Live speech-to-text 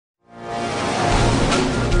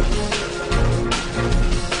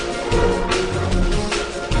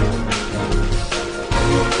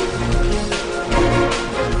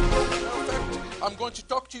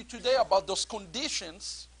today about those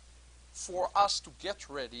conditions for us to get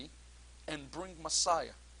ready and bring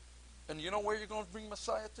Messiah. And you know where you're going to bring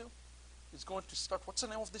Messiah to? It's going to start, what's the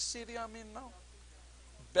name of the city I'm in now?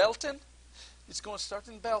 Belton? It's going to start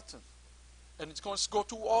in Belton. And it's going to go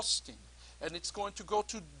to Austin. And it's going to go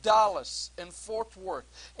to Dallas and Fort Worth.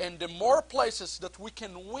 And the more places that we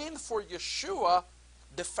can win for Yeshua,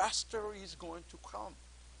 the faster he's going to come.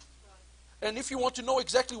 And if you want to know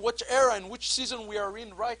exactly which era and which season we are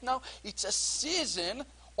in right now, it's a season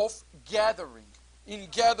of gathering. In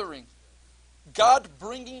gathering. God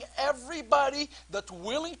bringing everybody that's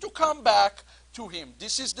willing to come back to Him.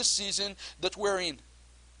 This is the season that we're in.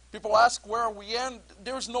 People ask, where are we in?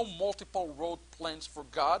 There's no multiple road plans for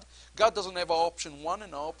God. God doesn't have an option 1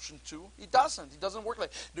 and an option 2. He doesn't. It doesn't work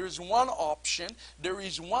like that. There is one option. There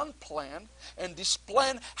is one plan. And this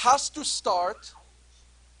plan has to start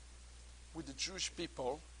with the Jewish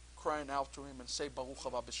people crying out to Him and say, Baruch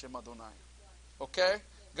haba b'shem Adonai. Okay?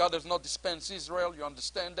 God does not dispense Israel. You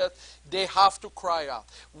understand that? They have to cry out.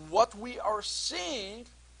 What we are seeing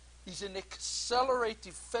is an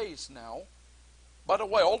accelerative phase now. By the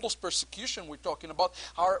way, all those persecution we're talking about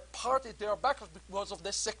are partly, they are back because of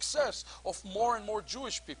the success of more and more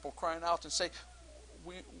Jewish people crying out and say,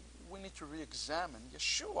 we need to re-examine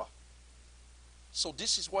Yeshua. So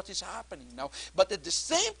this is what is happening now. But at the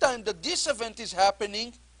same time that this event is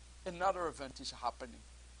happening, another event is happening.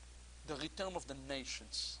 The return of the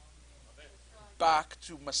nations back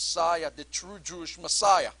to Messiah, the true Jewish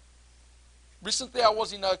Messiah. Recently I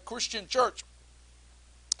was in a Christian church,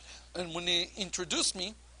 and when they introduced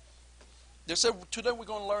me, they said, today we're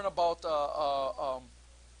going to learn about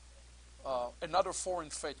another foreign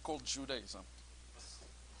faith called Judaism.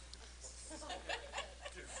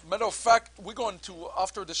 Matter of fact, we're going to,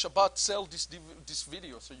 after the Shabbat, sell this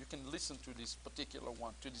video so you can listen to this particular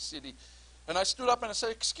one, to the CD. And I stood up and I said,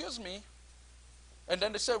 excuse me. And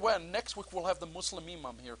then they said, well, next week we'll have the Muslim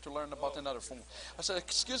imam here to learn about another form. I said,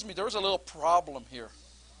 excuse me, there's a little problem here.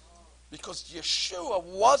 Because Yeshua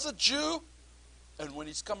was a Jew, and when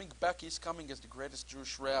he's coming back, he's coming as the greatest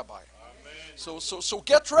Jewish rabbi. Amen. So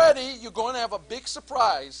get ready. You're going to have a big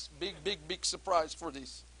surprise. Big surprise for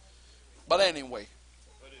this. But anyway.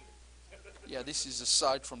 Yeah, this is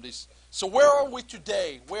aside from this. So where are we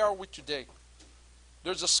today? Where are we today?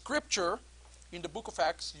 There's a scripture in the book of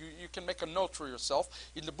Acts. You can make a note for yourself.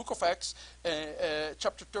 In the book of Acts,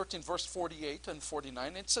 chapter 13, verse 48 and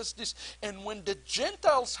 49, it says this, and when the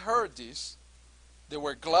Gentiles heard this, they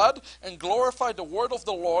were glad and glorified the word of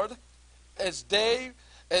the Lord, as they,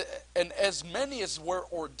 and as many as were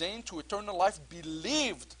ordained to eternal life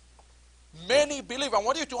believed. Many believe. I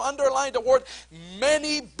want you to underline the word,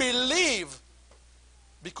 many believe.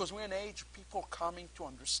 Because we're in an age of people coming to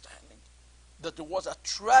understanding that there was a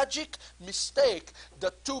tragic mistake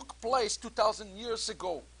that took place 2,000 years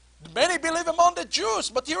ago. Many believe among the Jews,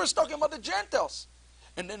 but here it's talking about the Gentiles.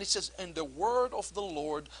 And then it says, and the word of the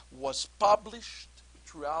Lord was published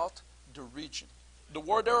throughout the region. The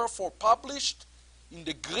word there for published, in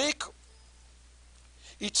the Greek,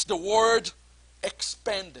 it's the word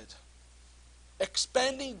expanded.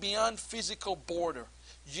 Expanding beyond physical border.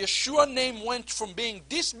 Yeshua's name went from being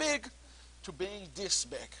this big to being this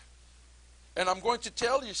big. And I'm going to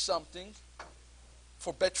tell you something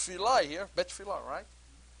for Bet Filah here. Bet Filah, right?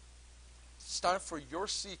 It's time for your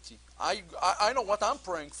city. I know what I'm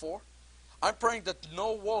praying for. I'm praying that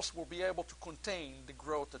no walls will be able to contain the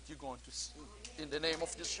growth that you're going to see in the name of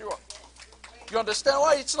Yeshua. You understand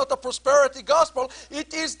why? It's not a prosperity gospel.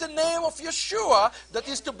 It is the name of Yeshua that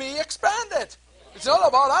is to be expanded. It's not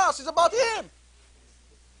about us. It's about Him.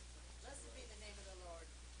 Blessed be the name of the Lord.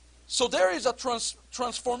 So there is a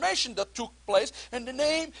transformation that took place, and the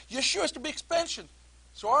name Yeshua is to be expansion.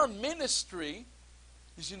 So our ministry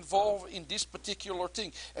is involved in this particular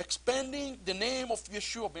thing, expanding the name of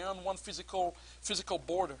Yeshua beyond one physical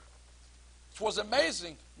border. It was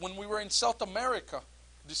amazing when we were in South America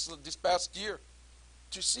this past year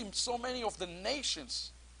to see so many of the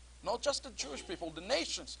nations, not just the Jewish people, the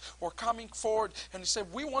nations were coming forward, and they said,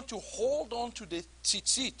 we want to hold on to the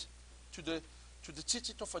tzitzit, to the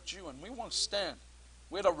tzitzit of a Jew, and we want to stand.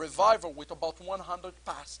 We had a revival with about 100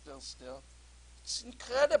 pastors there. It's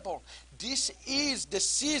incredible. This is the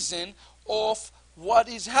season of what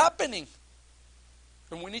is happening.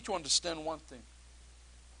 And we need to understand one thing.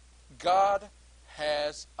 God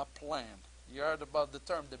has a plan. You heard about the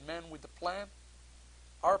term, the man with the plan?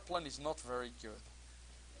 Our plan is not very good.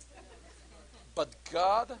 But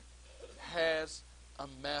God has a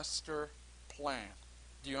master plan.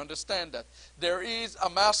 Do you understand that? There is a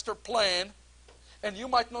master plan, and you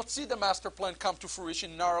might not see the master plan come to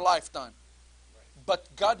fruition in our lifetime. But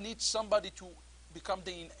God needs somebody to become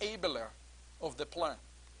the enabler of the plan.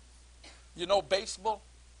 You know baseball?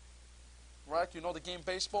 Right? You know the game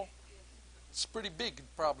baseball? It's pretty big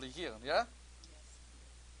probably here, yeah?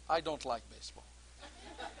 I don't like baseball.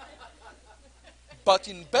 But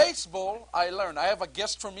in baseball, I learned. I have a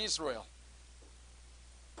guest from Israel.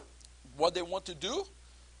 What they want to do,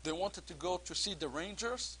 they wanted to go to see the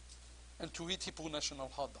Rangers and to eat Hebrew national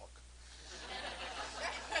hot dog.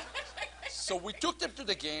 So we took them to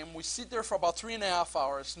the game. We sit there for about 3.5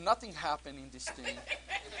 hours. Nothing happened in this thing.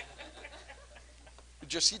 We're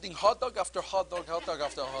just eating hot dog after hot dog, hot dog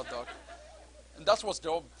after hot dog. And that was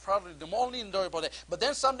probably the only enjoyable day. But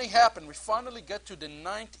then something happened. We finally get to the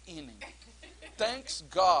 9th inning. Thanks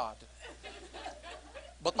God.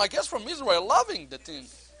 But my guests from Israel loving the thing.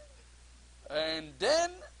 And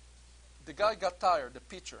then the guy got tired, the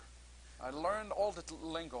pitcher. I learned all the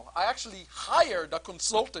lingo. I actually hired a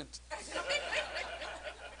consultant.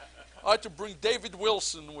 I had to bring David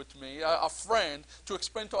Wilson with me, a friend, to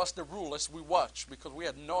explain to us the rule as we watch, because we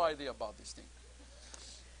had no idea about this thing.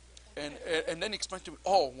 And then he explained to me,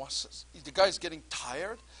 the guy's getting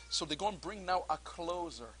tired, so they're going to bring now a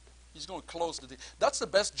closer. He's going to close the thing. That's the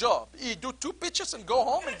best job. You do 2 pitches and go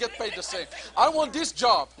home and get paid the same. I want this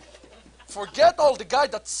job. Forget all the guy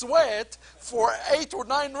that sweat for 8 or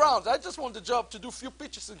 9 rounds. I just want the job to do a few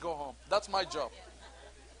pitches and go home. That's my job.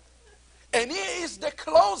 And he is the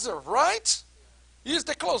closer, right? He is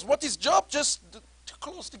the closer. What is his job? Just to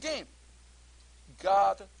close the game.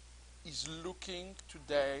 God is looking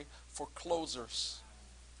today for closers.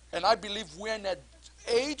 And I believe we're in an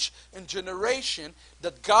age and generation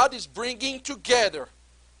that God is bringing together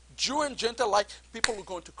Jew and Gentile, like people who are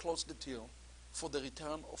going to close the deal for the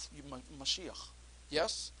return of Mashiach.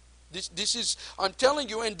 Yes? This is, I'm telling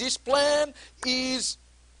you, and this plan is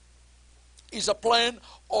a plan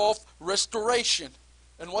of restoration.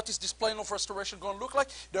 And what is this plan of restoration going to look like?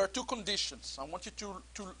 There are 2 conditions. I want you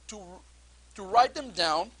to write them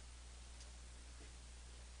down,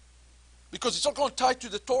 because it's all going to tie to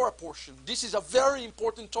the Torah portion. This is a very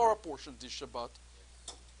important Torah portion, this Shabbat.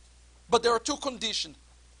 But there are 2 conditions.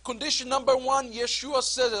 Condition number 1, Yeshua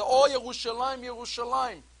said, "Oh, Yerushalayim,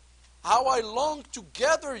 Yerushalayim, how I long to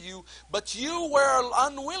gather you, but you were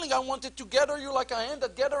unwilling. I wanted to gather you like a hen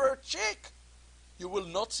that gathers her chick. You will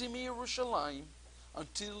not see me, Yerushalayim,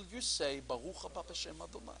 until you say, Baruch haba b'shem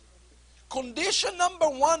Adonai." Condition number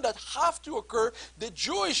 1 that have to occur, the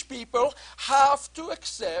Jewish people have to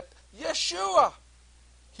accept Yeshua.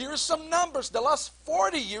 Here are some numbers. The last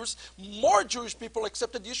 40 years, more Jewish people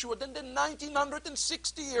accepted Yeshua than the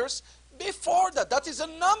 1960 years before that. That is a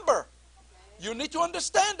number. You need to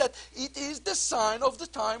understand that it is the sign of the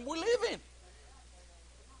time we live in.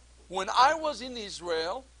 When I was in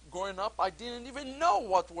Israel, growing up, I didn't even know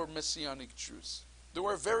what were Messianic Jews. There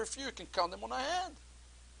were very few. You can count them on a hand,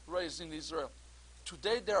 raised in Israel.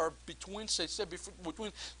 Today, there are between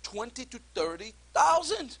 20 to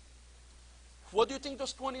 30,000. What do you think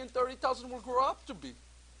those 20 and 30,000 will grow up to be?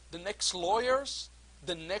 The next lawyers?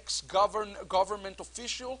 The next government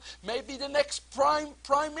official? Maybe the next prime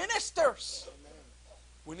ministers?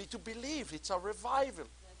 We need to believe it's a revival.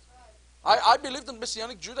 I believe that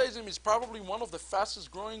Messianic Judaism is probably one of the fastest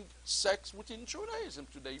growing sects within Judaism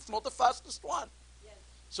today, if not the fastest one. Yes.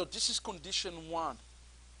 So this is condition 1.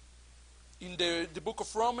 In the book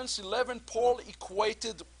of Romans 11, Paul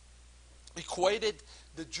equated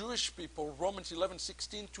the Jewish people, Romans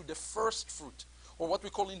 11:16, to the first fruit, or what we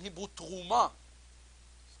call in Hebrew truma.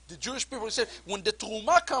 The Jewish people said, when the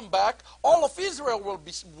truma come back, all of Israel will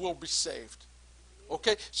be saved.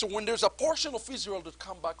 Okay, so when there's a portion of Israel that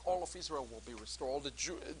come back, all of Israel will be restored. All the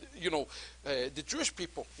Jewish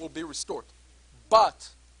people will be restored. But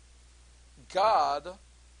God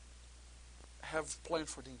have planned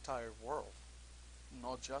for the entire world,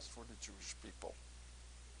 not just for the Jewish people.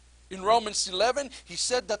 In Romans 11, he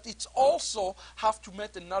said that it's also have to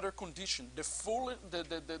meet another condition.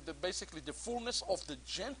 Basically, the fullness of the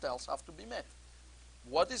Gentiles have to be met.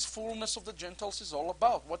 What is fullness of the Gentiles is all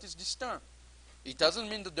about? What is this term? It doesn't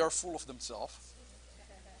mean that they're full of themselves.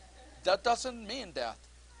 That doesn't mean that.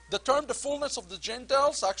 The term the fullness of the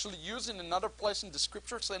Gentiles actually used in another place in the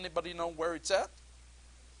scriptures. Anybody know where it's at?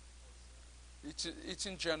 It's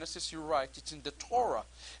in Genesis, you're right. It's in the Torah.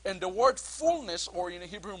 And the word fullness, or in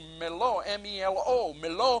Hebrew, melo, M-E-L-O,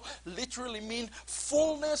 melo literally means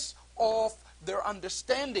fullness of their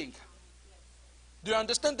understanding. Do you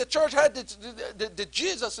understand? The church had the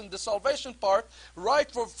Jesus and the salvation part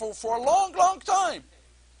right for a long, long time.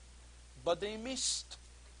 But they missed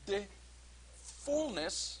the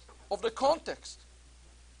fullness of the context.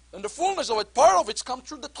 And the fullness of it, part of it's come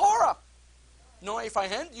through the Torah. No, if I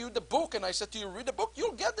hand you the book and I said to you, read the book,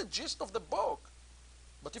 you'll get the gist of the book.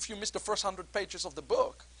 But if you miss the first 100 pages of the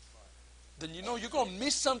book, then you know you're going to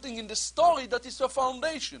miss something in the story that is the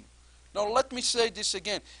foundation. Now let me say this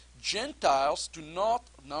again. Gentiles do not,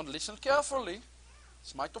 now listen carefully.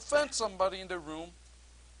 This might offend somebody in the room,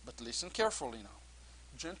 but listen carefully now.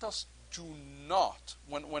 Gentiles do not,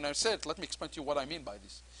 when I said, let me explain to you what I mean by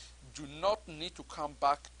this, do not need to come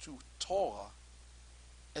back to Torah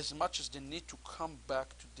as much as they need to come back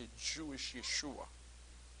to the Jewish Yeshua.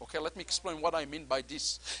 Okay, let me explain what I mean by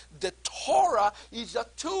this. The Torah is a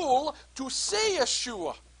tool to see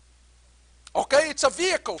Yeshua. Okay, it's a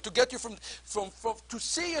vehicle to get you from to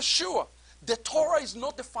see Yeshua. The Torah is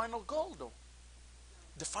not the final goal, though.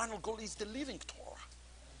 The final goal is the living Torah.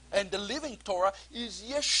 And the living Torah is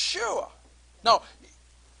Yeshua. Now,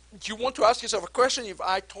 you want to ask yourself a question, if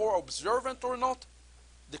I Torah observant or not?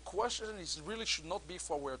 The question is really should not be if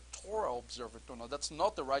we're Torah observant or not. That's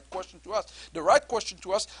not the right question to ask. The right question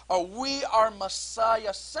to ask, are we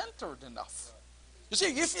Messiah-centered enough? You see,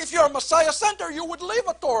 if you're Messiah-centered, you would live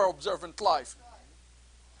a Torah-observant life.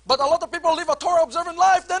 But a lot of people live a Torah-observant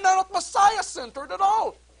life, then they're not Messiah-centered at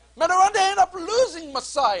all. Matter of fact, they end up losing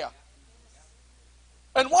Messiah.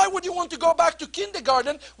 And why would you want to go back to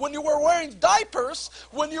kindergarten when you were wearing diapers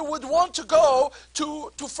when you would want to go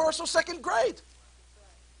to first or second grade?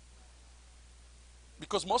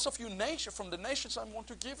 Because most of you from the nations, I want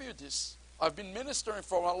to give you this. I've been ministering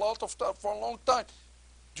for a long time.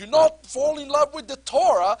 Do not fall in love with the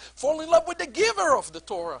Torah. Fall in love with the giver of the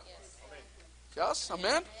Torah. Yes?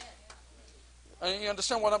 Amen? And you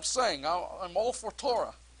understand what I'm saying? I'm all for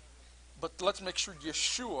Torah. But let's make sure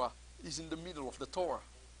Yeshua is in the middle of the Torah.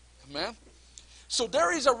 Amen? So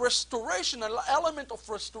there is a restoration, an element of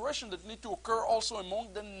restoration that needs to occur also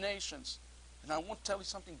among the nations. And I want to tell you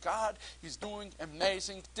something. God is doing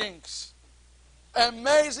amazing things.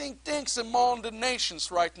 Amazing things among the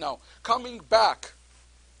nations right now. Coming back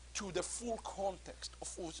to the full context of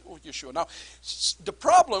Yeshua. Now, the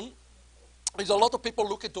problem is a lot of people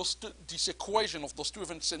look at this equation of those two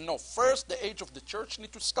events and say, no, first the age of the church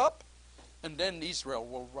needs to stop, and then Israel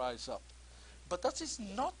will rise up. But that is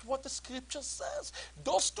not what the scripture says.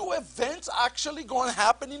 Those two events are actually going to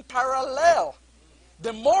happen in parallel.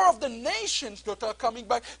 The more of the nations that are coming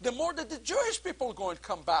back, the more that the Jewish people are going to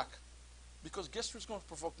come back. Because guess who's going to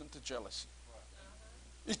provoke them to jealousy?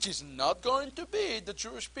 It is not going to be the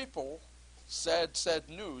Jewish people, sad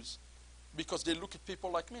news, because they look at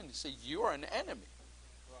people like me and they say, you are an enemy.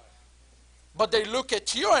 But they look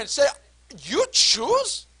at you and say, you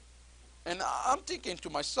Jews? And I'm thinking to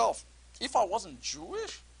myself, if I wasn't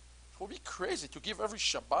Jewish, it would be crazy to give every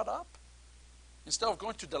Shabbat up. Instead of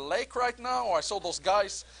going to the lake right now, or I saw those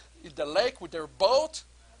guys in the lake with their boat.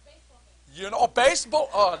 You know, baseball.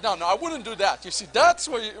 Oh, no, I wouldn't do that. You see, that's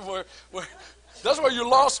where you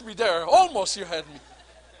lost me there. Almost you had me.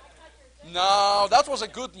 No, that was a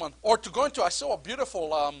good one. Or to go into, I saw a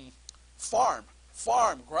beautiful farm,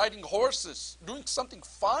 riding horses, doing something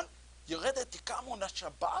fun. You ready to come on a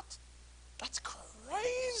Shabbat? That's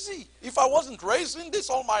crazy. If I wasn't raised in this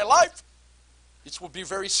all my life, it would be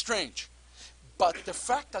very strange. But the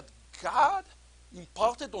fact that God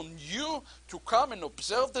imparted on you to come and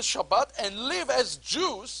observe the Shabbat and live as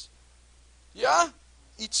Jews, yeah,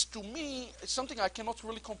 it's to me, it's something I cannot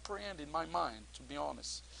really comprehend in my mind, to be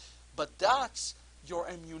honest. But that's your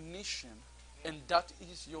ammunition, and that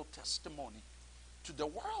is your testimony to the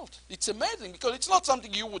world. It's amazing, because it's not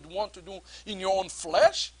something you would want to do in your own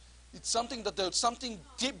flesh. It's something that there's something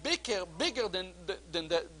bigger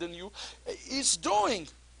than you is doing.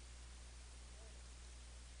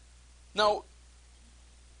 Now,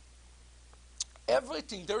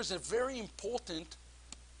 everything, there is a very important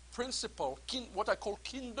principle, what I call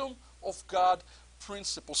kingdom of God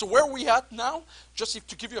principle. So where are we at now? Just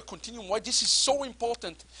to give you a continuum why this is so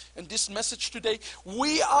important in this message today.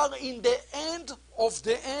 We are in the end of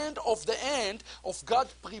the end of the end of God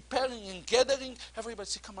preparing and gathering. Everybody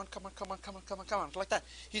say, come on, like that.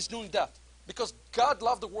 He's doing that. Because God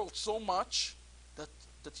loved the world so much that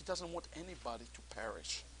He doesn't want anybody to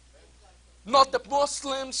perish. Not the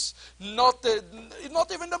Muslims, not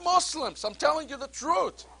even the Muslims. I'm telling you the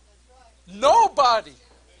truth. Nobody.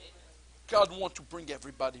 God wants to bring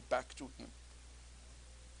everybody back to Him.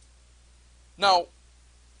 Now,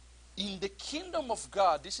 in the kingdom of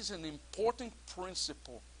God, this is an important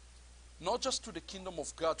principle. Not just to the kingdom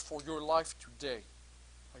of God for your life today.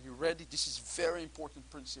 Are you ready? This is a very important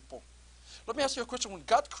principle. Let me ask you a question. When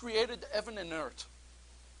God created heaven and earth,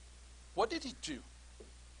 what did He do?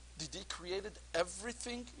 Did He create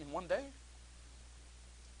everything in one day?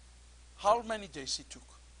 How many days He took?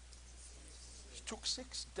 He took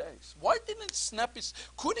 6 days? Why didn't he snap his...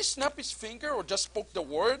 Could he snap his finger or just spoke the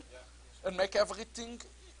word and make everything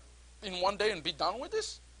in one day and be done with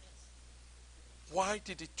this? Why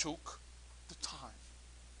did it took the time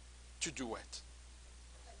to do it?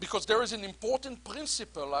 Because there is an important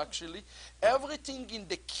principle, actually. Everything in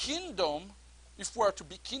the kingdom, if we are to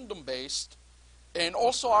be kingdom-based, and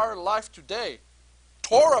also our life today,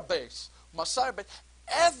 Torah-based, Messiah-based,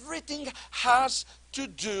 everything has to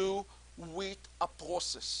do with a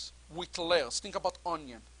process, with layers. Think about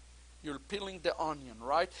onion. You're peeling the onion,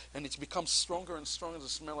 right? And it becomes stronger and stronger, the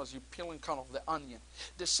smell, as you're peeling kind of the onion.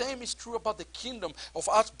 The same is true about the kingdom, of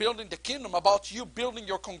us building the kingdom, about you building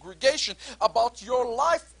your congregation, about your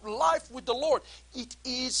life with the Lord. It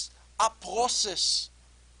is a process.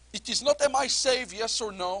 It is not, am I saved, yes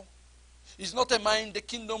or no? It's not, am I in the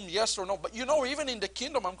kingdom, yes or no? But you know, even in the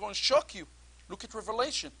kingdom, I'm going to shock you. Look at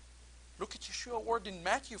Revelation. Look at Yeshua's word in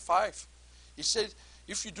Matthew 5. He said,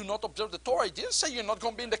 if you do not observe the Torah, he didn't say you're not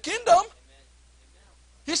going to be in the kingdom. Amen.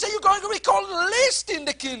 He said you're going to be called least in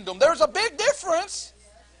the kingdom. There's a big difference.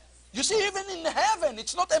 You see, even in heaven,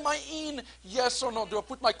 it's not, am I in, yes or no? Do I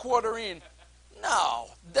put my quarter in? No,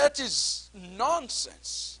 that is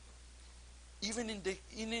nonsense. Even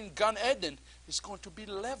in Gan Eden, it's going to be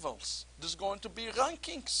levels. There's going to be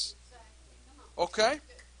rankings. Okay?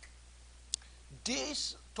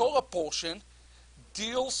 This Torah portion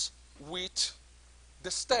deals with the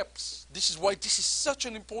steps. This is why this is such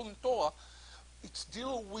an important Torah. It's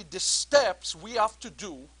dealing with the steps we have to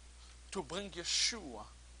do to bring Yeshua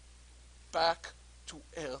back to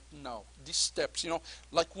earth now. These steps, you know,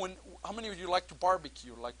 like when, how many of you like to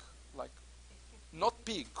barbecue? Like not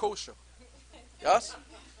pig, kosher. Yes?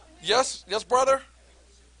 Yes, yes, brother?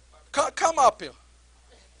 Come up here.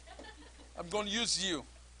 I'm going to use you.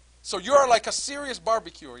 So you are like a serious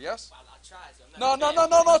barbecuer, yes? Well, I'll try, so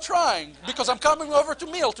No, not trying. Because I'm coming over to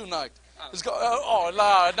meal tonight.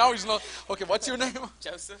 Now he's not. Okay, what's your name?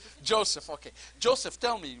 Joseph. Joseph, okay. Joseph,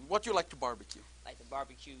 tell me, what you like to barbecue? Like the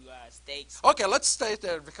barbecue steaks. Okay, let's stay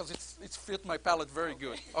there because it's fit my palate very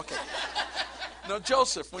good. Okay. Now,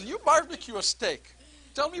 Joseph, when you barbecue a steak,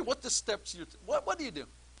 tell me what the steps you... What do you do?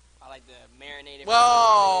 I like to marinate it.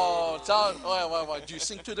 Well, do you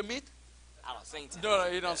sing to the meat? I don't sing to it. No,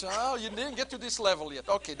 you don't say, oh, you didn't get to this level yet.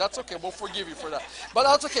 Okay, that's okay. We'll forgive you for that. But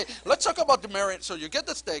that's okay. Let's talk about the marinade. So you get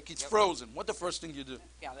the steak. It's frozen. What the first thing you do?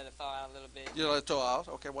 Yeah, let it thaw out a little bit. You let it thaw out.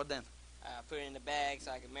 Okay, what then? Put it in the bag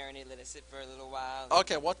so I can marinate, let it sit for a little while.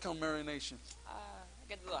 Okay, what kind of marination? I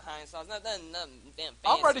get the little Heinz sauce. Nothing damn fancy.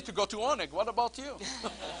 I'm ready to go to Oneg. What about you?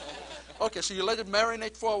 Okay, so you let it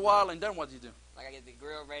marinate for a while, and then what do you do? Like I get the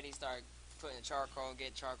grill ready, start putting the charcoal,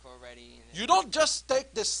 get charcoal ready. And You don't just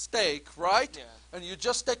take the steak, right? Yeah. And you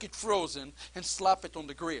just take it frozen and slap it on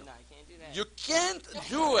the grill. No, you can't do that. You can't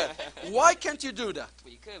do it. Why can't you do that?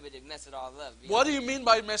 Well, you could, but it'd mess it all up. What do you mean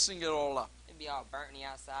by messing it all up? It'd be all burnt on the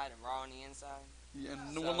outside and raw on the inside.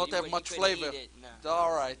 And So will not you have would- much you couldn't flavor. eat it, no.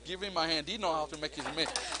 All right, give him a hand. He know how to make his meat.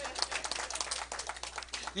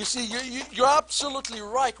 You see, you're absolutely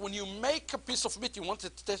right. When you make a piece of meat, you want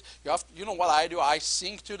it to taste. You know what I do? I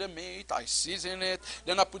sink to the meat, I season it,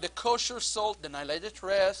 then I put the kosher salt, then I let it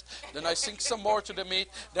rest, then I sink some more to the meat,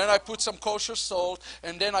 then I put some kosher salt,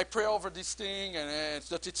 and then I pray over this thing, and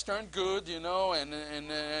that it's turned good, you know, and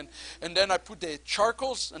then I put the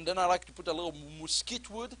charcoals, and then I like to put a little mesquite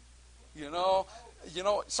wood, you know,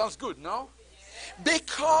 it sounds good, no?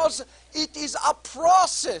 Because it is a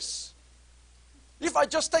process. If I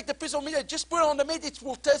just take the piece of meat, I just put it on the meat, it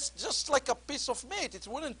will taste just like a piece of meat. It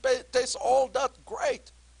wouldn't taste all that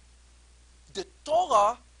great. The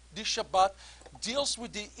Torah, this Shabbat, deals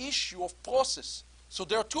with the issue of process. So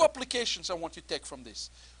there are two applications I want you to take from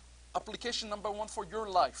this. Application number one for your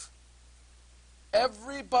life.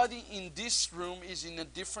 Everybody in this room is in a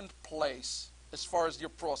different place as far as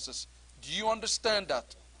your process. Do you understand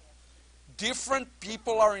that? Different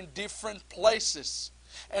people are in different places.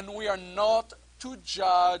 And we are not to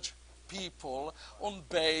judge people on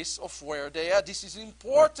base of where they are. This is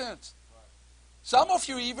important. Some of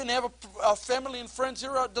you even have a family and friends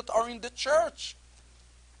here that are in the church.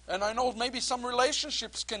 And I know maybe some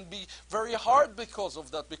relationships can be very hard because of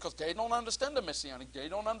that, because they don't understand the Messianic. They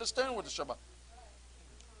don't understand what the Shabbat.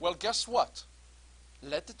 Well, guess what?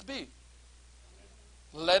 Let it be.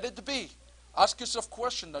 Let it be. Ask yourself a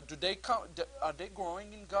question. Are they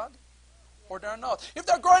growing in God? Or they're not. If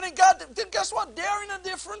they're growing in God, then guess what? They're in a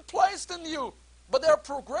different place than you. But they're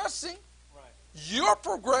progressing. Right. You're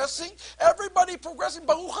progressing. Everybody progressing.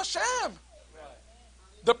 Baruch Hashem. Right.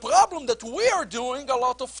 The problem that we are doing a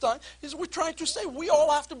lot of time is we're trying to say we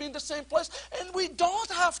all have to be in the same place, and we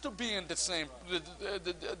don't have to be in the same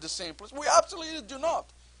place. We absolutely do not.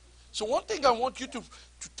 So one thing I want you to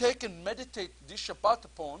take and meditate this Shabbat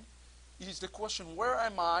upon is the question, where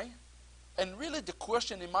am I? And really the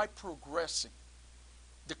question, am I progressing?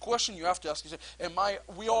 The question you have to ask is,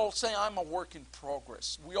 we all say I'm a work in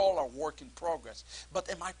progress. We all are work in progress. But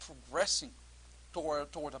am I progressing toward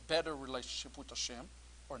a better relationship with Hashem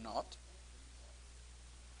or not?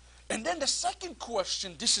 And then the second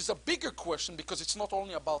question, this is a bigger question because it's not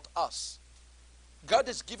only about us. God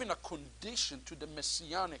has given a condition to the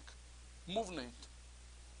Messianic movement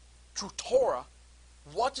through Torah,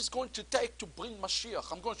 what is going to take to bring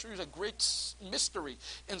Mashiach. I'm going to show you a great mystery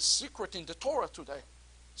and secret in the Torah today.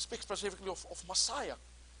 Speak specifically of Messiah,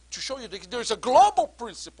 to show you that there's a global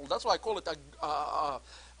principle. That's why I call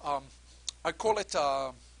it a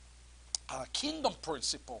kingdom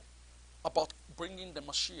principle about bringing the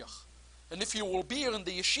Mashiach. And if you will be here in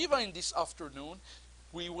the yeshiva in this afternoon,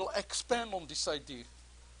 we will expand on this idea.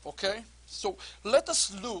 Okay? So let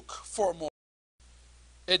us look for a moment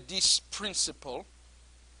at this principle.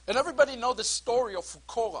 And everybody know the story of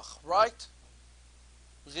Korach, right?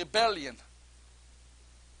 Rebellion.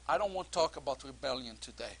 I don't want to talk about rebellion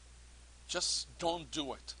today. Just don't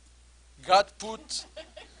do it.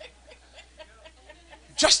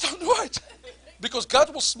 Just don't do it. Because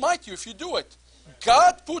God will smite you if you do it.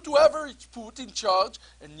 God put whoever He put in charge,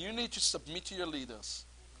 and you need to submit to your leaders.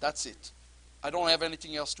 That's it. I don't have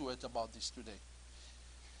anything else to add about this today.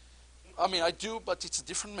 I mean, I do, but it's a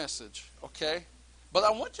different message, okay? But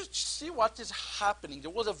I want you to see what is happening.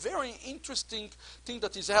 There was a very interesting thing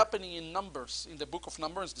that is happening in Numbers, in the book of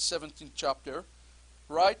Numbers, the 17th chapter,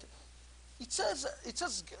 right? It says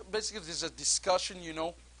basically there's a discussion,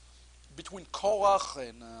 between Korach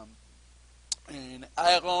and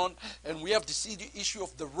Aaron, and we have this issue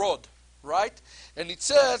of the rod, right? And it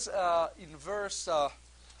says in verse,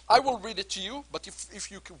 I will read it to you, but if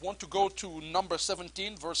you want to go to number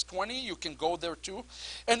 17, verse 20, you can go there too.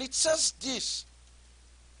 And it says this,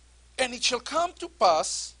 and it shall come to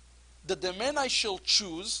pass that the man I shall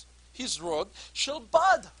choose, his rod, shall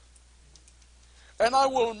bud. And I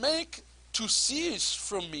will make to cease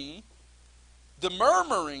from me the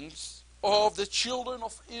murmurings of the children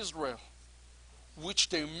of Israel, which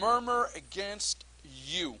they murmur against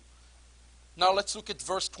you. Now let's look at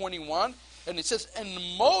verse 21. And it says, and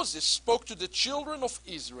Moses spoke to the children of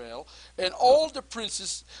Israel, and all the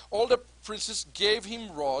princes gave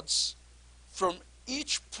him rods, from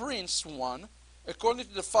each prince one, according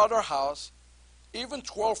to the father's house, even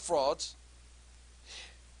 12 rods.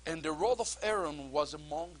 And the rod of Aaron was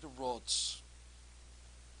among the rods.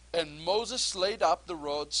 And Moses laid up the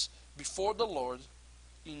rods before the Lord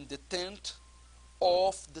in the tent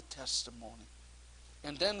of the testimony.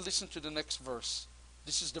 And then listen to the next verse.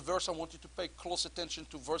 This is the verse I want you to pay close attention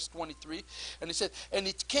to, verse 23. And he said, and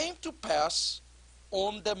it came to pass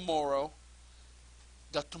on the morrow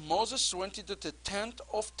that Moses went into the tent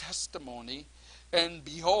of testimony, and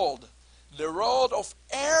behold, the rod of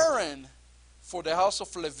Aaron for the house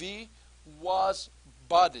of Levi was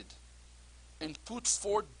budded, and put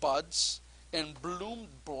forth buds, and bloomed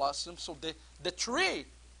blossom. So the tree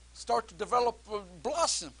start to develop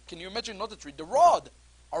blossom. Can you imagine? Not the tree, the rod.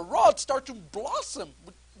 A rod start to blossom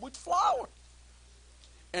with flower.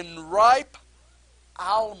 And ripe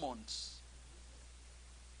almonds.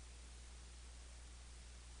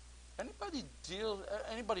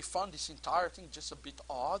 Anybody found this entire thing just a bit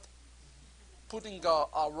odd? Putting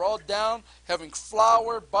a rod down, having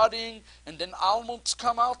flower, budding, and then almonds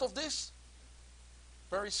come out of this?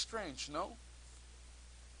 Very strange, no?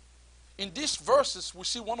 In these verses, we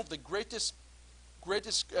see one of the greatest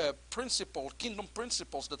kingdom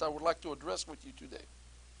principles that I would like to address with you today.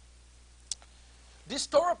 This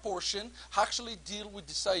Torah portion actually deals with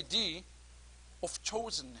this idea of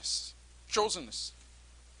chosenness.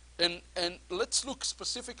 And let's look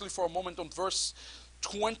specifically for a moment on verse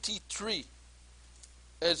 23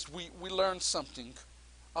 as we learn something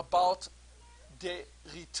about the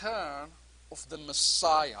return of the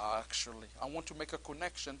Messiah, actually. I want to make a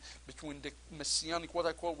connection between the Messianic, we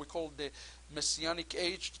call the Messianic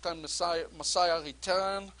age, the time Messiah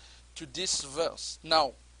returned, to this verse.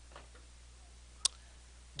 Now,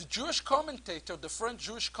 the Jewish commentator, the French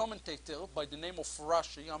Jewish commentator by the name of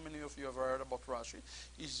Rashi, how many of you have heard about Rashi?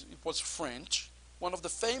 It was French, one of the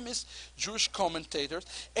famous Jewish commentators,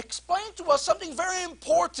 explained to us something very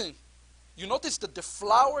important. You notice that the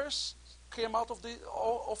flowers came out of the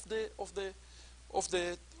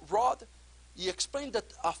rod. He explained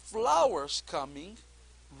that a flower is coming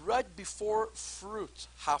right before fruit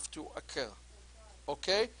have to occur.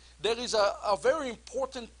 Okay? There is a very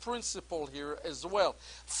important principle here as well.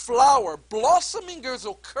 Flower, blossoming is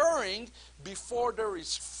occurring before there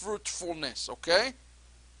is fruitfulness. Okay?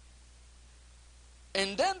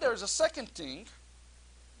 And then there's a second thing.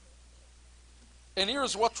 And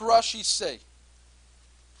here's what Rashi say.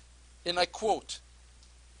 And I quote.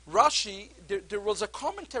 Rashi, there was a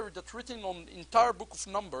commentary that's written on the entire book of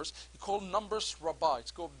Numbers. It's called Numbers Rabbah.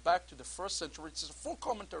 It's going back to the 1st century. It's a full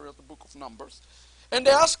commentary of the book of Numbers. And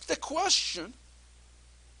they asked the question,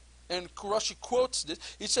 and Rashi quotes this.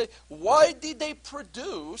 He said, why did they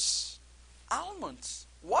produce almonds?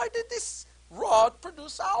 Why did this rod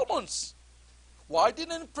produce almonds? Why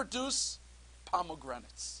didn't it produce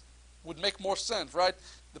pomegranates? Would make more sense, right?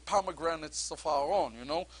 The pomegranates of our own,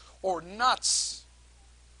 or nuts.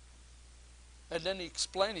 And then he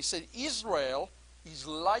explained, he said, Israel is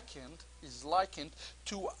likened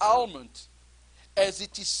to almond, as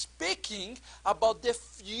it is speaking about the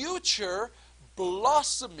future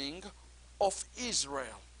blossoming of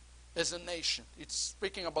Israel as a nation. It's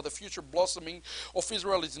speaking about the future blossoming of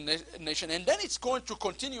Israel as a nation. And then it's going to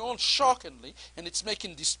continue on shockingly, and it's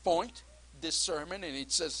making this point, this sermon, and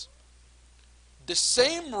it says, the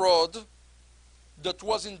same rod that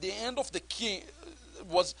was in the end of the king,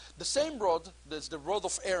 was the same rod, that's the rod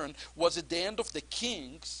of Aaron, was at the end of the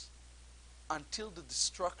kings until the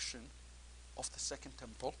destruction of the second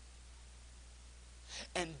temple.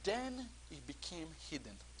 And then it became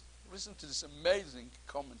hidden. Listen to this amazing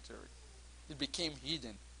commentary. It became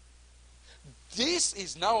hidden. This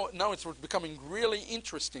is now it's becoming really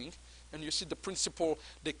interesting, and you see the principle,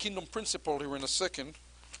 the kingdom principle here in a second.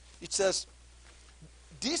 It says,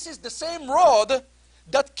 this is the same rod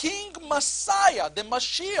that King Messiah, the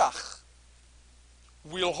Mashiach,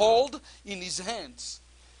 will hold in his hands.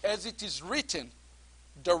 As it is written,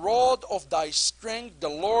 the rod of thy strength the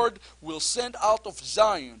Lord will send out of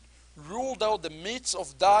Zion. Rule thou the midst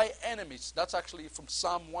of thy enemies. That's actually from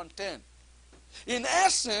Psalm 110. In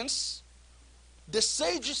essence, the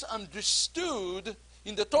sages understood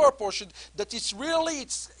in the Torah portion that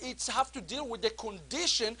it's have to deal with the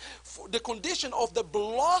condition of the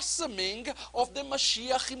blossoming of the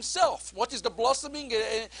Mashiach himself. What is the blossoming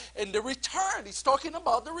and the return? It's talking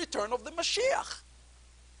about the return of the Mashiach.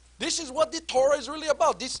 This is what the Torah is really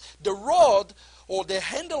about. The rod or the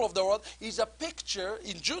handle of the rod is a picture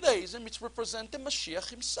in Judaism. It's represents the Mashiach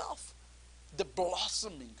himself, the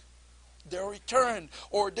blossoming, the return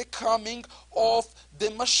or the coming of the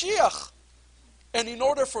Mashiach. And in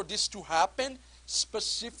order for this to happen,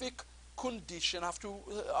 specific conditions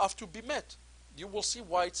have to be met. You will see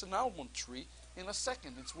why it's an almond tree in a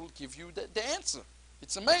second. It will give you the answer.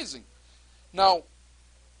 It's amazing. Now,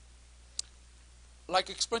 like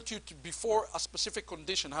I explained to you before, a specific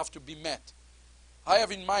condition have to be met. I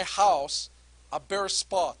have in my house a bare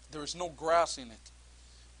spot. There is no grass in it.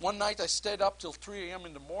 One night I stayed up till 3 a.m.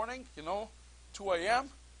 in the morning, 2 a.m.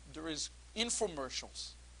 There is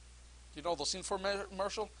infomercials. You know those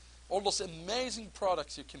infomercials? All those amazing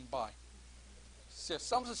products you can buy. So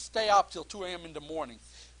some stay up till 2 a.m. in the morning.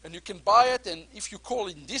 And you can buy it, and if you call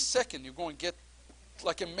in this second, you're going to get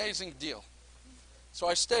like amazing deal. So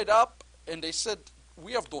I stayed up, and they said,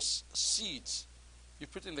 we have those seeds. You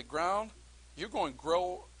put in the ground, you're going to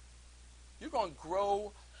grow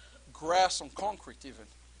grass on concrete even.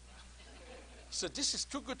 So this is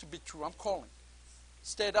too good to be true. I'm calling.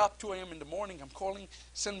 Stayed up 2 a.m. in the morning. I'm calling.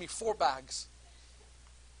 Send me 4 bags.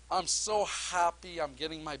 I'm so happy I'm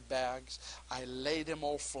getting my bags. I lay them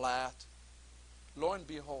all flat. Lo and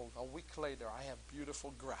behold, a week later, I have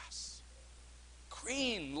beautiful grass.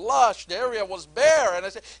 Green, lush. The area was bare. And I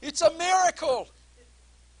said, it's a miracle.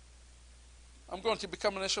 I'm going to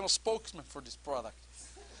become a national spokesman for this product.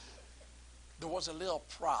 There was a little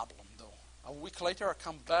problem, though. A week later, I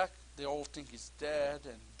come back. The whole thing is dead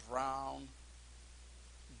and brown.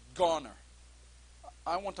 Goner.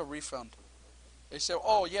 I want a refund. They say,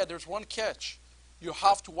 oh yeah, there's one catch. You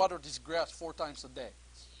have to water this grass 4 times a day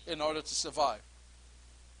in order to survive.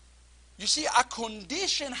 You see, a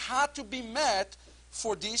condition had to be met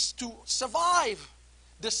for this to survive.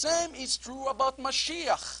 The same is true about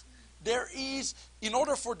Mashiach. There is, in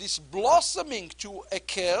order for this blossoming to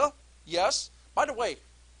occur, yes, by the way,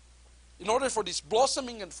 in order for this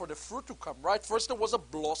blossoming and for the fruit to come, right? First there was a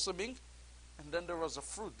blossoming, and then there was a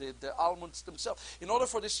fruit, the almonds themselves. In order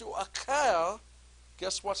for this to occur,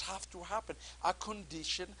 guess what have to happen? A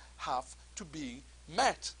condition have to be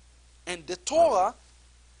met. And the Torah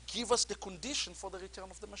give us the condition for the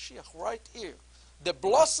return of the Mashiach right here. The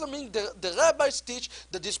blossoming, the rabbis teach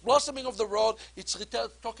that this blossoming of the rod, it's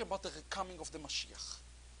talking about the coming of the Mashiach.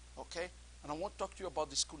 Okay? And I want to talk to you about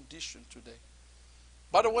this condition today.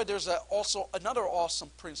 By the way, there's also another awesome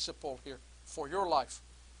principle here for your life.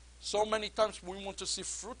 So many times we want to see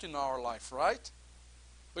fruit in our life, right?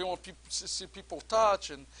 We want to see people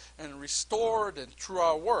touched and restored and through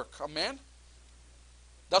our work. Amen?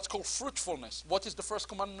 That's called fruitfulness. What is the first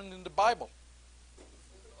commandment in the Bible?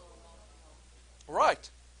 Right.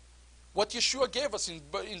 What Yeshua gave us in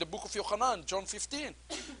the book of Yohanan, John 15.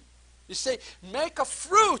 He say, make a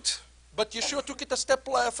fruit. But Yeshua took it a step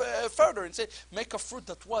further and said, make a fruit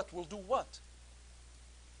that what? Will do what?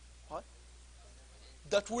 What?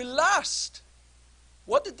 That will last.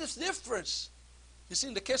 What is this difference? You see,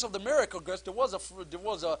 in the case of the miracle, guys, there was a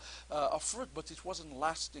fruit, but it wasn't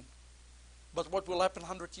lasting. But what will happen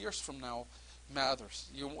 100 years from now matters.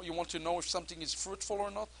 You want to know if something is fruitful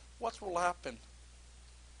or not? What will happen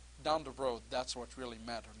down the road? That's what really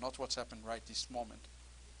matters, not what's happened right this moment.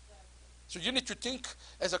 So you need to think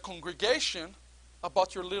as a congregation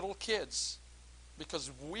about your little kids, because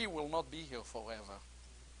we will not be here forever.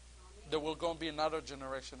 There will go and be another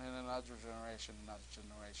generation and another generation and another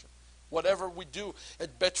generation. Whatever we do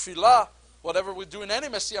at Bet Filah, whatever we do in any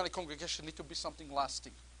Messianic congregation, need to be something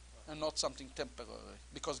lasting and not something temporary,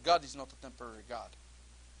 because God is not a temporary God.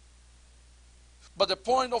 But the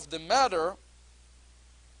point of the matter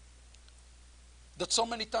that so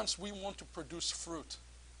many times we want to produce fruit,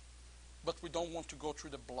 but we don't want to go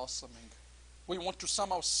through the blossoming. We want to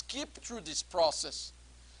somehow skip through this process.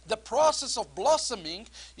 The process of blossoming,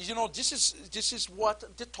 this is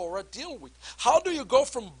what the Torah deal with. How do you go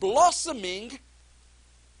from blossoming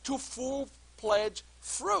to full-fledged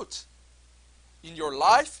fruit in your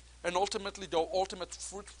life? And ultimately, the ultimate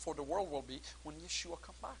fruit for the world will be when Yeshua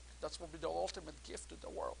come back. That will be the ultimate gift to the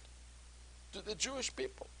world, to the Jewish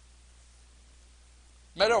people.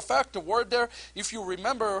 Matter of fact, the word there, if you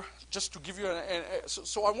remember, just to give you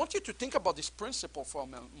so I want you to think about this principle for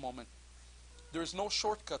a moment. There is no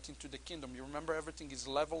shortcut into the kingdom. You remember, everything is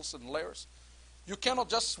levels and layers. You cannot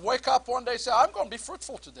just wake up one day and say, I'm going to be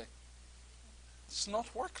fruitful today. It's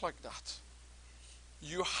not work like that.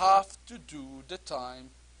 You have to do the time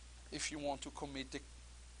if you want to commit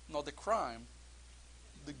not the crime,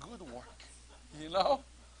 the good work.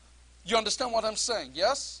 You understand what I'm saying,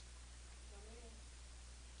 yes?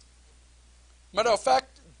 Matter of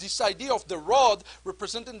fact, this idea of the rod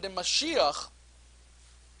representing the Mashiach,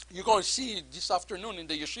 you're going to see this afternoon in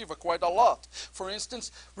the yeshiva quite a lot. For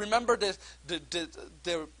instance, remember the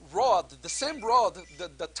rod, the same rod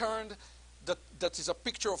that turned, that is a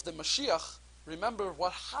picture of the Mashiach. Remember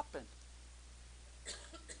what happened.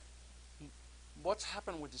 What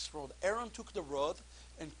happened with this rod? Aaron took the rod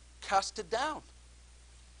and cast it down.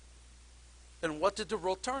 And what did the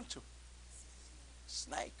rod turn to?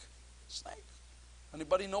 Snake. Snake.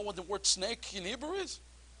 Anybody know what the word snake in Hebrew is?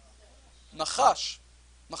 Nachash.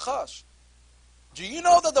 Nachash. Do you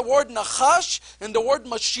know that the word Nachash and the word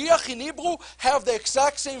Mashiach in Hebrew have the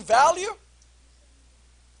exact same value?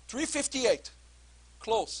 358.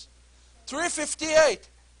 Close. 358.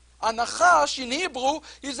 A Nachash in Hebrew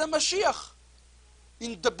is a Mashiach.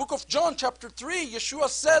 In the book of John, chapter 3, Yeshua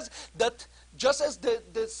says that just as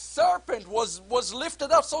the serpent was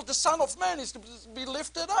lifted up, so the Son of Man is to be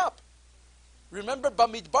lifted up. Remember,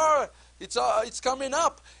 Bamidbar, it's coming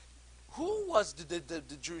up. Who was the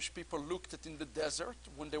Jewish people looked at in the desert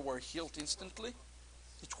when they were healed instantly?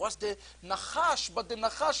 It was the Nachash, but the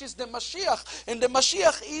Nachash is the Mashiach, and the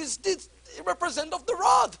Mashiach is the representative of the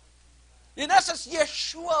rod. In essence,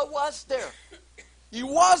 Yeshua was there. He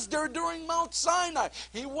was there during Mount Sinai.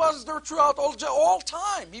 He was there throughout all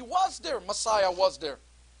time. He was there. Messiah was there.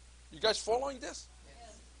 You guys following this?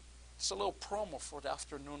 Yes. It's a little promo for the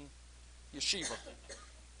afternoon yeshiva.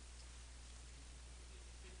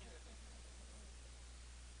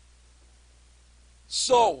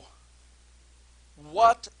 So,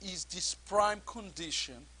 what is this prime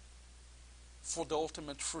condition for the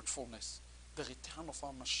ultimate fruitfulness? The return of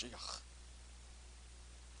our Mashiach.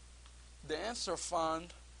 The answer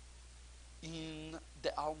found in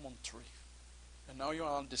the almond tree. And now you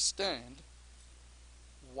understand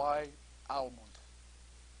why almond.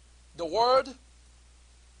 The word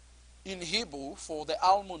in Hebrew for the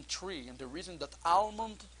almond tree, and the reason that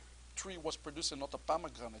almond tree was produced and not a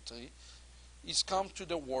pomegranate tree, is come to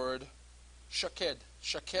the word shaked.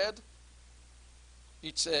 Shaked,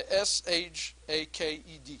 it's S-H-A-K-E-D.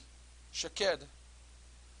 Shaked.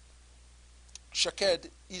 Shaked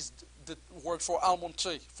is the word for almond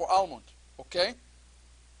tree, for almond. Okay?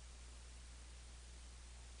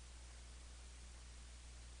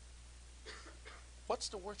 What's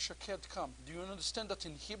the word shaked come? Do you understand that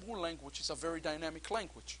in Hebrew language it's a very dynamic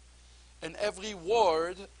language? And every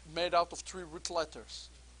word made out of 3 root letters.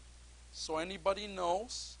 So anybody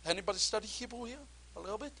knows? Anybody study Hebrew here? A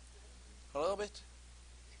little bit? A little bit?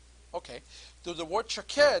 Okay. So the word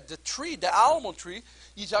shaked, the tree, the almond tree,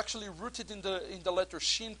 is actually rooted in the letter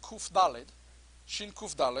Shin Kuf Daled. Shin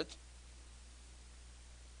Kuf Daled.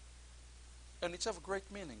 And it's have a great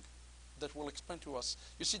meaning that will explain to us.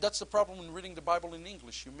 You see, that's the problem in reading the Bible in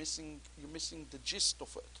English. You're missing the gist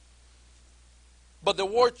of it. But the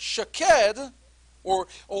word shaked, or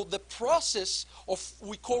the process of,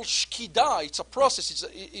 we call shkida, it's a process,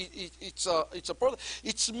 it's a process.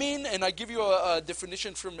 It's mean, and I give you a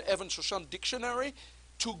definition from Evan Shoshan dictionary,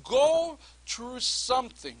 to go through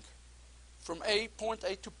something from point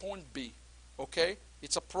A to point B. Okay?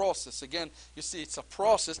 It's a process. Again, you see, it's a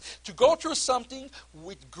process. To go through something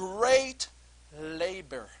with great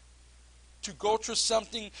labor. To go through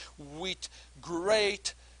something with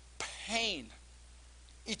great pain.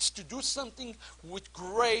 It's to do something with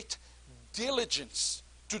great diligence.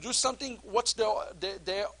 To do something, what's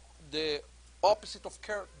the opposite of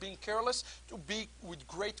being careless? To be with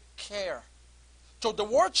great care. So the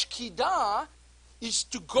word shkida is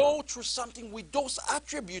to go through something with those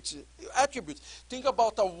attributes. Think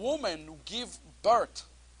about a woman who gives birth.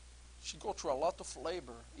 She goes through a lot of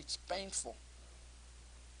labor. It's painful.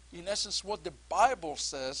 In essence, what the Bible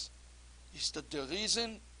says is that the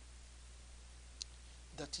reason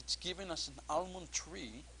that it's giving us an almond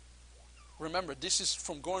tree, remember, this is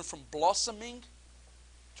from going from blossoming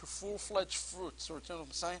to full-fledged fruit. So you know what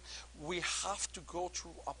I'm saying? We have to go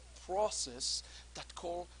through a process that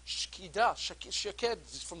called shkida. Shaked,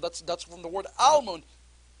 that's from the word almond.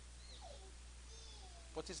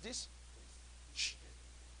 What is this?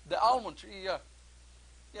 The almond tree, yeah.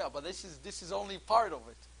 Yeah, but this is only part of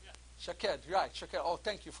it. Yeah. Shaked, right, shaked. Oh,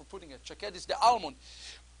 thank you for putting it. Shaked is the almond.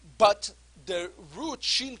 But the root,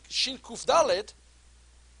 Shin Kuf Dalet,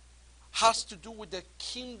 has to do with the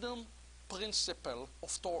kingdom principle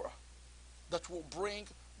of Torah that will bring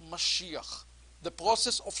Mashiach. The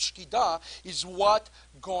process of Shkida is what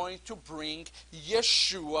going to bring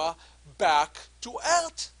Yeshua back to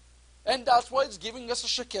earth. And that's why it's giving us a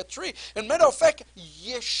Shaked tree. And matter of fact,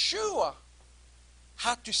 Yeshua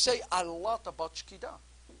had to say a lot about Shkida.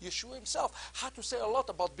 Yeshua himself had to say a lot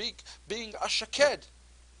about being a Shaked.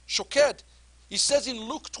 Shoked. He says in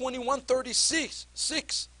Luke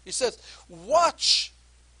 21:36, he says, watch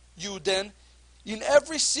you then in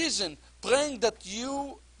every season, praying that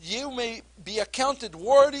you may be accounted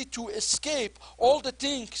worthy to escape all the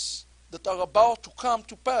things that are about to come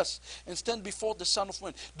to pass and stand before the Son of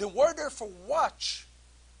Man. The word there for watch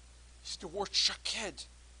is the word shaked.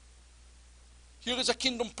 Here is a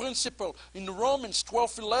kingdom principle in Romans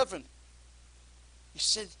 12:11. He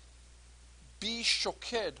said, be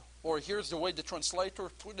shoked, or here's the way the translator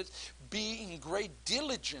put it, be in great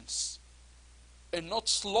diligence and not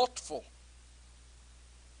slothful,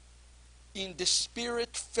 in the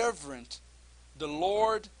spirit fervent, the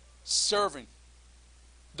Lord serving.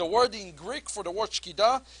 The word in Greek for the word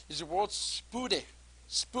shkida is the word spude,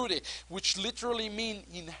 which literally means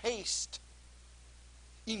in haste,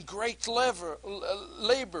 in great labor,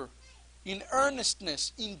 in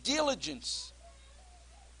earnestness, in diligence.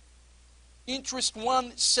 Interest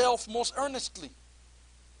oneself most earnestly.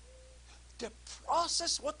 The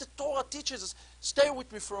process, what the Torah teaches us, stay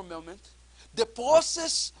with me for a moment. The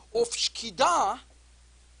process of shkida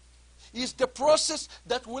is the process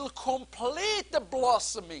that will complete the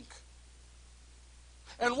blossoming.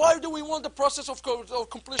 And why do we want the process of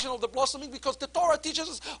completion of the blossoming? Because the Torah teaches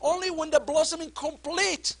us only when the blossoming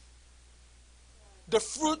complete, the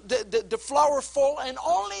fruit, the flower fall, and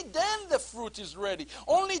only then the fruit is ready.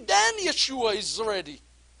 Only then Yeshua is ready.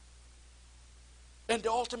 And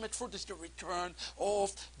the ultimate fruit is the return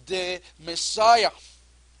of the Messiah.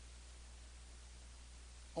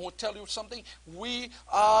 I want to tell you something. We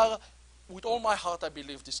are, with all my heart I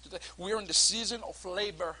believe this today, we are in the season of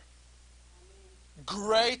labor.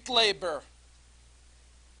 Great labor.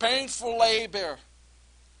 Painful labor.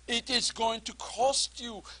 It is going to cost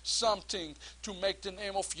you something to make the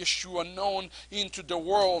name of Yeshua known into the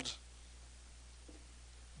world.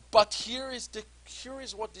 But here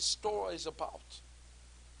is what this story is about.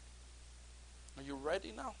 Are you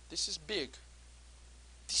ready now? This is big.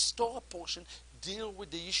 This Torah portion deals with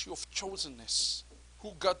the issue of chosenness.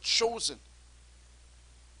 Who got chosen?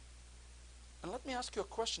 And let me ask you a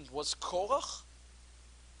question. Was Korach,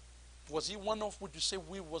 was he one of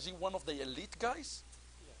the elite guys?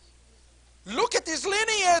 Yes. Look at his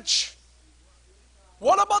lineage.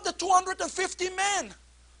 What about the 250 men?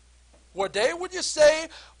 Were they, would you say,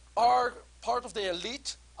 are part of the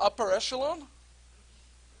elite, upper echelon?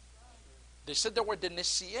 They said they were the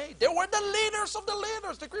Nesi'e. They were the leaders of the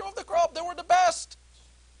leaders, the cream of the crop. They were the best.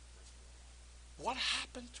 What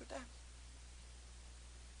happened to them?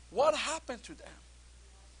 What happened to them?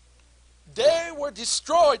 They were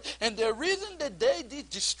destroyed. And the reason that they did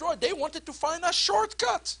destroy, they wanted to find a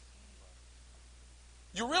shortcut.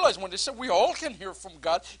 You realize when they said we all can hear from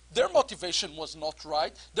God, their motivation was not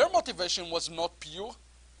right. Their motivation was not pure.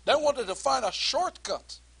 They wanted to find a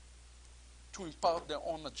shortcut to impart their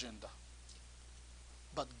own agenda.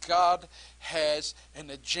 But God has an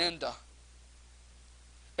agenda.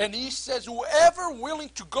 And he says, whoever willing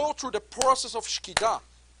to go through the process of Shkidah,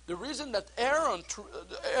 the reason that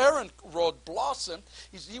Aaron wrote blossom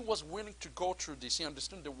is he was willing to go through this. He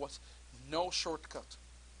understood there was no shortcut.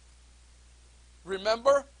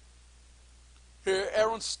 Remember, here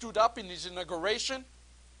Aaron stood up in his inauguration,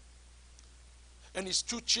 and his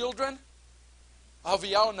two children,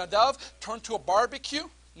 Aviah and Nadav, turned to a barbecue.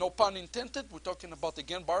 No pun intended. We're talking about,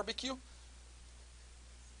 again, barbecue.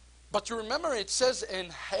 But you remember it says, and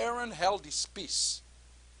Aaron held his peace.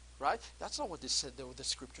 Right? That's not what it said, the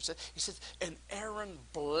scripture said. It says, and Aaron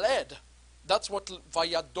bled. That's what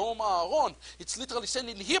Vayadom Aaron. It's literally saying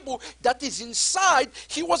in Hebrew, that is inside,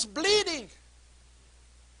 he was bleeding.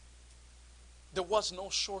 There was no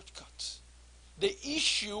shortcut. The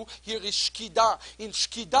issue here is Shkidah. In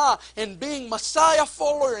Shkidah, and being Messiah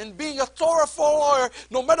follower, and being a Torah follower,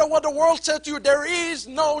 no matter what the world said to you, there is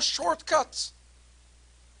no shortcut.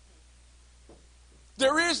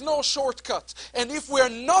 There is no shortcut. And if we are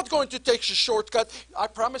not going to take a shortcut, I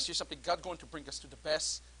promise you something, God's going to bring us to the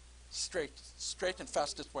best, straight and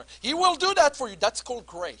fastest way. He will do that for you. That's called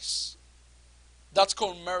grace. That's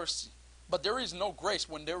called mercy. But there is no grace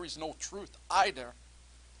when there is no truth either.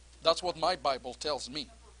 That's what my Bible tells me.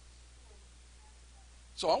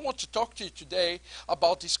 So I want to talk to you today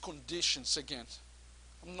about these conditions again.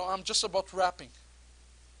 I'm just about wrapping.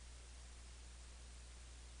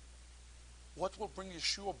 What will bring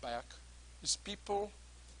Yeshua back is people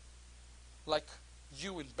like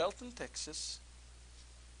you in Belton, Texas,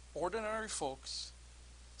 ordinary folks,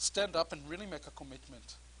 stand up and really make a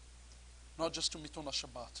commitment. Not just to meet on a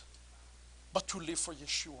Shabbat, but to live for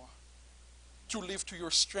Yeshua. To live to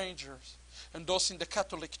your strangers, and those in the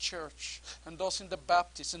Catholic Church, and those in the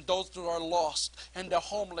Baptist, and those that are lost, and the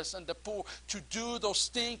homeless, and the poor, to do those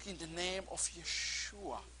things in the name of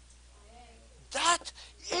Yeshua. That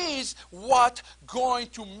is what going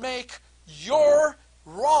to make your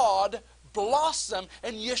rod blossom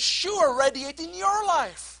and Yeshua radiate in your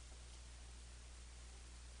life.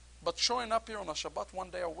 But showing up here on a Shabbat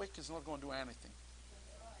one day a week is not going to do anything.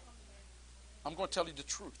 I'm going to tell you the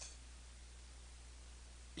truth.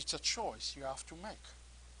 It's a choice you have to make.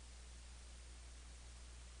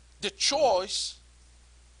 The choice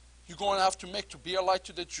you're going to have to make to be a light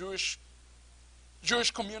to the Jewish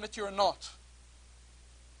community or not.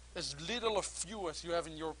 As little of few as you have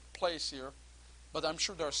in your place here, but I'm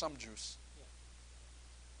sure there are some Jews.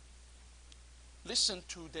 Listen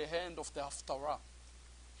to the end of the Haftarah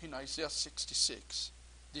in Isaiah 66,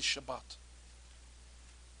 this Shabbat.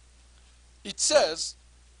 It says,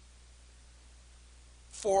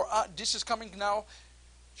 this is coming now,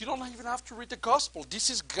 you don't even have to read the gospel. This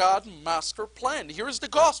is God's master plan. Here is the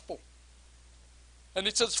gospel. And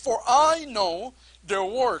it says, for I know their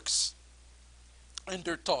works and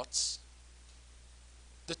their thoughts.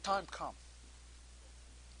 The time come.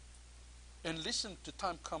 And listen, the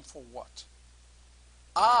time come for what?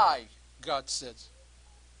 I, God said,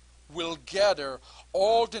 will gather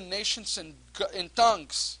all the nations and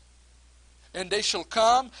tongues, and they shall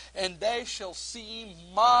come and they shall see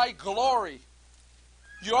my glory.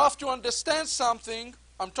 You have to understand something.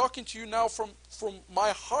 I'm talking to you now from my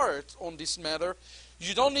heart on this matter.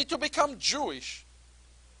 You don't need to become Jewish,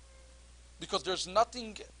 because there's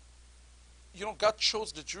nothing, God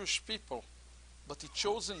chose the Jewish people, but He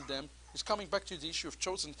chosen them. He's coming back to the issue of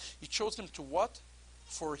chosen. He chose them to what?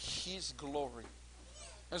 For His glory.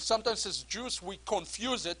 And sometimes as Jews we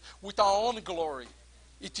confuse it with our own glory.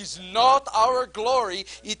 It is not our glory,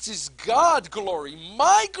 it is God's glory,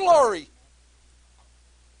 my glory.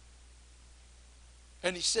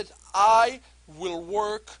 And He said, I will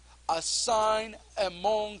work a sign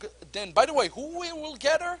among them. By the way, who will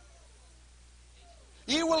gather?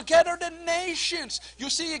 He will gather the nations. You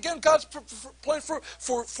see, again, God's plan for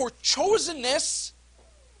chosenness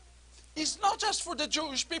is not just for the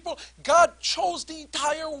Jewish people. God chose the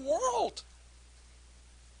entire world.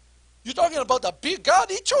 You're talking about a big God?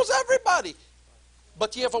 He chose everybody.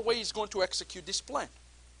 But He have a way He's going to execute this plan.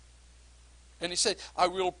 And He said, I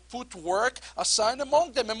will put work, a sign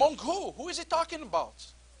among them. Among who? Who is He talking about?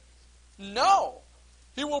 No.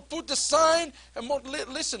 He will put the sign, and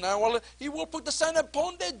listen, he will put the sign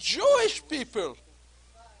upon the Jewish people.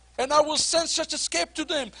 And I will send such escape to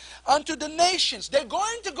them, unto the nations. They're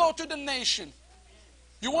going to go to the nation.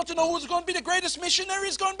 You want to know who's going to be the greatest missionary?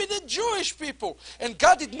 It's going to be the Jewish people. And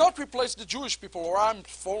God did not replace the Jewish people, or I'm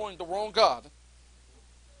following the wrong God.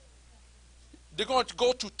 They're going to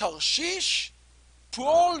go to Tarshish,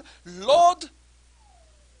 Paul, Lod,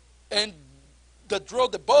 and that draw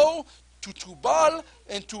the bow, to Tubal,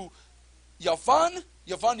 and to Yavan.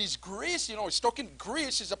 Yavan is Greece. You know, it's talking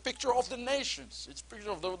Greece is a picture of the nations. It's a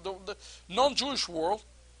picture of the non-Jewish world.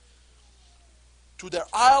 To their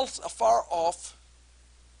isles afar off,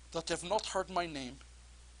 that have not heard my name,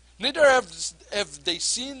 neither have they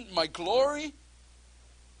seen my glory,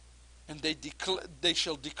 and they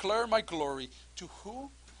shall declare my glory to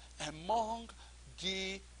who? Among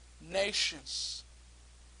the nations.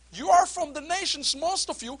 You are from the nations, most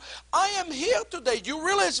of you. I am here today. Do you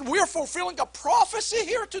realize we're fulfilling a prophecy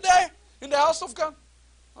here today in the house of God?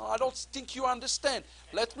 No, I don't think you understand.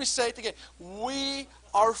 Let me say it again. We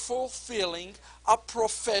are fulfilling a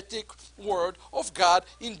prophetic word of God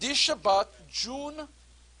in this Shabbat, June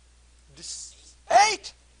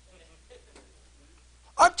 8th.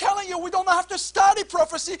 I'm telling you, we don't have to study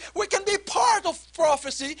prophecy. We can be part of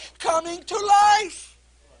prophecy coming to life.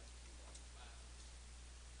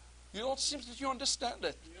 You don't seem that you understand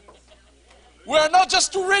it. We are not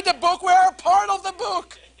just to read the book, we are a part of the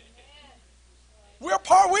book. We are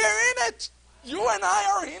in it. You and I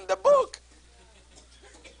are in the book.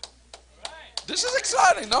 This is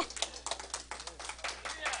exciting, no?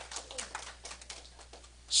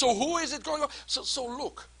 So who is it going on? So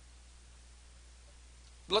look.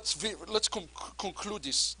 Let's conclude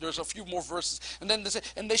this. There's a few more verses. And then they say,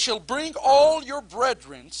 and they shall bring all your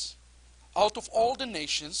brethren out of all the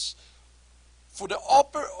nations for the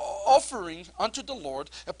offering unto the Lord,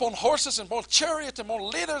 upon horses and upon chariots and upon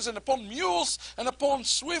litters and upon mules and upon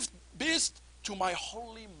swift beasts, to my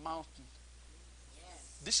holy mountain.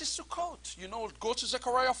 Yes. This is Sukkot. You know, go to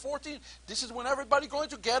Zechariah 14. This is when everybody going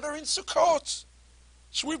to gather in Sukkot.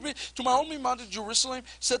 To my holy mountain Jerusalem,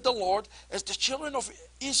 said the Lord, as the children of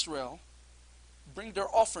Israel bring their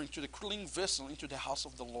offering to the clean vessel into the house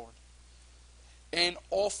of the Lord. And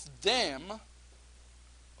of them,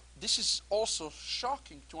 this is also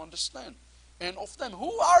shocking to understand. And of them,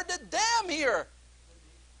 who are the them here?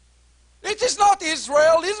 It is not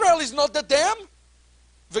Israel. Israel is not the them.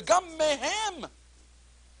 V'gam mehem.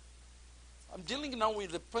 I'm dealing now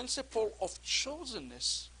with the principle of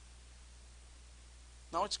chosenness.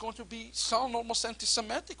 Now it's going to sound almost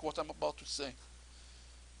anti-Semitic what I'm about to say.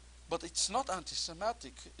 But it's not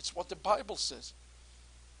anti-Semitic. It's what the Bible says.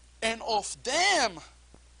 And of them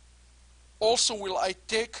also will I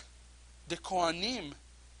take the Kohanim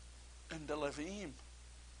and the Leviim,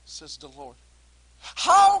 says the Lord.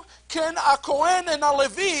 How can a Kohen and a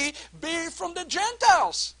Levi be from the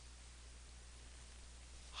Gentiles?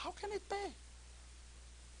 How can it be?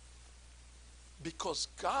 Because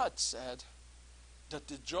God said that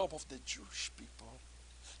the job of the Jewish people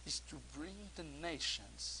is to bring the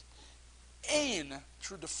nations in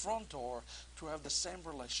through the front door to have the same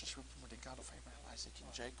relationship with the God of Abraham, Isaac,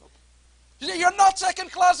 and Jacob. You're not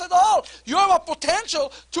second class at all. You have a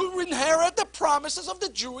potential to inherit the promises of the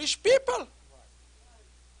Jewish people.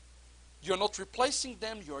 You're not replacing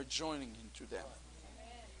them, you're joining into them.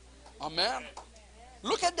 Amen.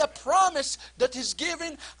 Look at the promise that is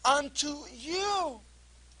given unto you.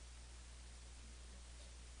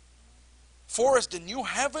 For as the new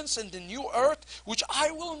heavens and the new earth, which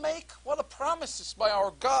I will make, what a promises by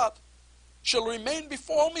our God, shall remain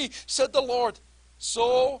before me, said the Lord,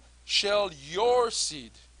 so shall your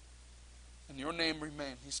seed and your name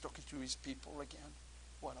remain. He's talking to his people again.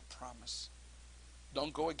 What a promise.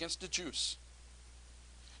 Don't go against the Jews.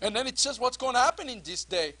 And then it says what's going to happen in this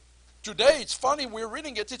day. Today, it's funny, we're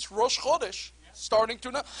reading it, it's Rosh Chodesh, starting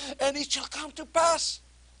to now. And it shall come to pass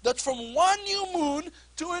that from one new moon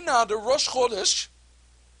to another, Rosh Chodesh,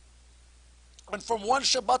 and from one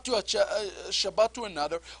Shabbat to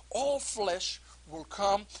another, all flesh will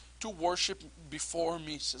come to worship before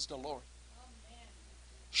me, says the Lord. Amen.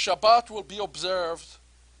 Shabbat will be observed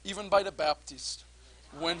even by the Baptist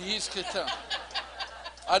when he's Ketan.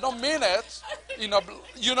 I don't mean it. You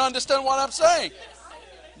don't understand what I'm saying.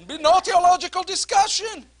 Be no theological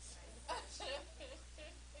discussion.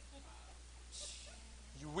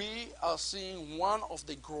 We are seeing one of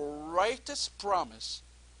the greatest promise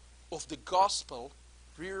of the gospel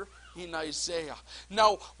here in Isaiah.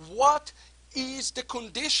 Now, what is the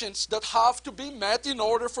conditions that have to be met in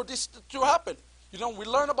order for this to happen? You know, we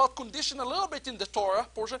learn about condition a little bit in the Torah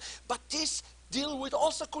portion, but this deal with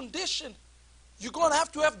also condition. You're going to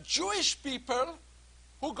have Jewish people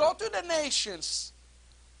who go to the nations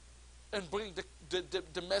and bring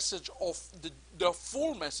the message of the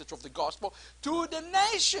full message of the gospel to the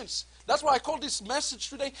nations. That's why I call this message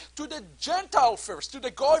today to the Gentile first, to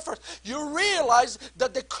the Goy first. You realize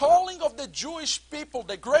that the calling of the Jewish people,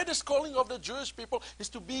 the greatest calling of the Jewish people, is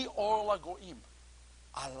to be Or LaGoyim,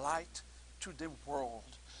 a light to the world,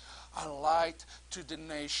 a light to the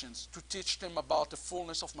nations, to teach them about the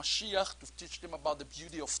fullness of Mashiach, to teach them about the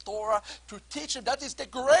beauty of Torah, to teach them. That is the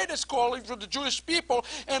greatest calling for the Jewish people.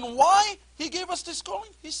 And why he gave us this calling?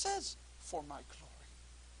 He says, for my glory.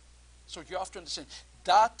 So you have to understand,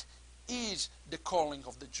 that is the calling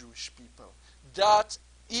of the Jewish people. That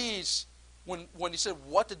is, when he said,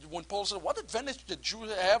 when Paul said, what advantage did the Jews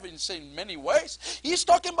have in saying many ways? He's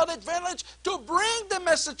talking about advantage to bring the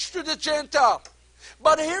message to the Gentile.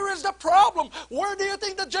 But here is the problem. Where do you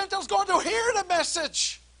think the Gentiles going to hear the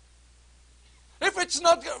message? If it's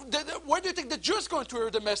not, where do you think the Jews going to hear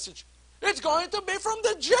the message? It's going to be from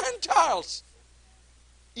the Gentiles.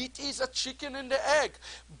 It is a chicken and the egg.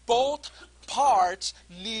 Both parts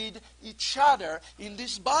need each other in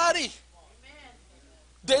this body.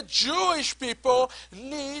 The Jewish people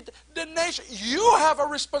need the nation. You have a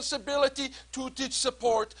responsibility to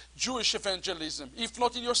support Jewish evangelism. If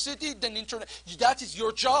not in your city, then internet. That is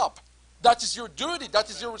your job. That is your duty. That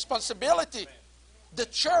is your responsibility. The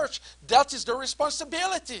church, that is the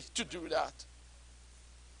responsibility to do that.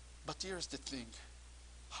 But here's the thing.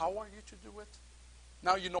 How are you to do it?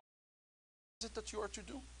 Now you know what is it that you are to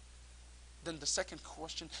do? Then the second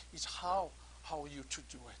question is how are you to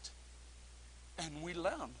do it? And we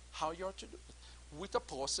learn how you are to do it with a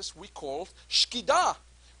process we call shkidah,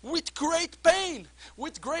 with great pain,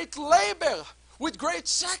 with great labor, with great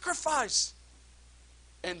sacrifice.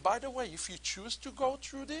 And by the way, if you choose to go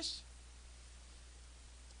through this,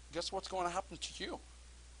 guess what's going to happen to you?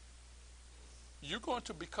 You're going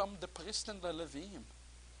to become the priest and the Leviim,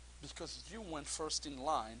 because you went first in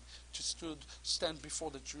line to stand before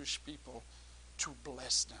the Jewish people to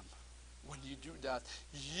bless them. When you do that,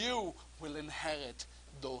 you will inherit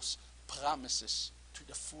those promises to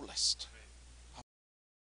the fullest.